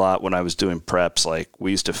story a lot when I was doing preps.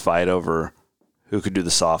 We used to fight over who could do the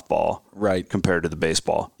softball compared to the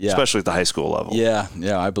baseball, especially at the high school level. Yeah,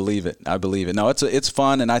 I believe it. No, it's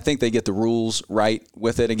fun, and I think they get the rules right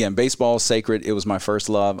with it. Again, baseball is sacred. It was my first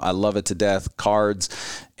love. I love it to death. Cards,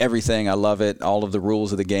 everything. I love it. All of the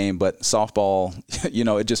rules of the game. But softball,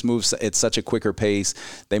 it just moves. It's such a quicker pace.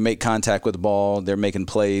 They make contact with the ball. They're making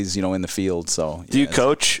plays, in the field. So, do you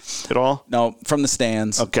coach at all? No, from the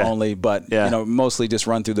stands only. But mostly just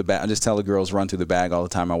run through the bag. I just tell the girls run through the bag all the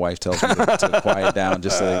time. My wife tells me to quiet down,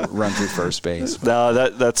 just so they run through first base. No,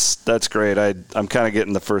 that's great. I'm kind of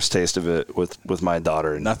getting the first taste of it with my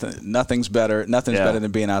daughter. Nothing's better. Nothing's better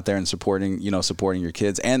than being out there and supporting your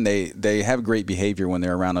kids. And they have great behavior when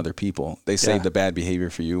they're around other people. They save the bad behavior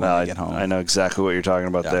for you when they get home. I know exactly what you're talking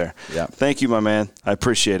about there. Yeah. Thank you, my man. I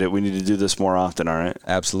appreciate it. We need to do this more often. All right.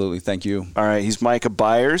 Absolutely. Thank you. All right. He's Micah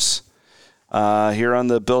Byars here on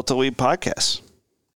the Built to Lead podcast.